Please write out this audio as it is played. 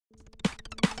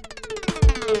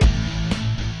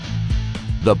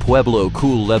The Pueblo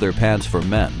Cool Leather Pants for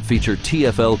men feature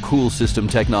TFL Cool System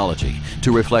technology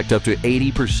to reflect up to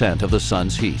 80% of the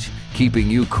sun's heat, keeping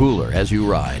you cooler as you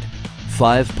ride.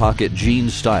 5-pocket jean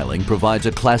styling provides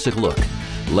a classic look.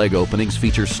 Leg openings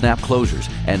feature snap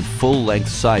closures and full-length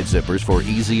side zippers for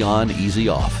easy on, easy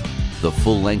off. The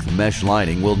full-length mesh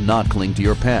lining will not cling to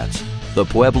your pants. The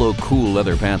Pueblo Cool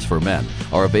Leather Pants for men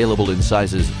are available in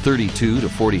sizes 32 to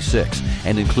 46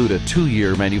 and include a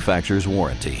 2-year manufacturer's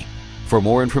warranty. For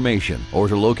more information or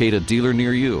to locate a dealer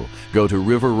near you, go to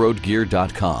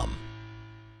riverroadgear.com.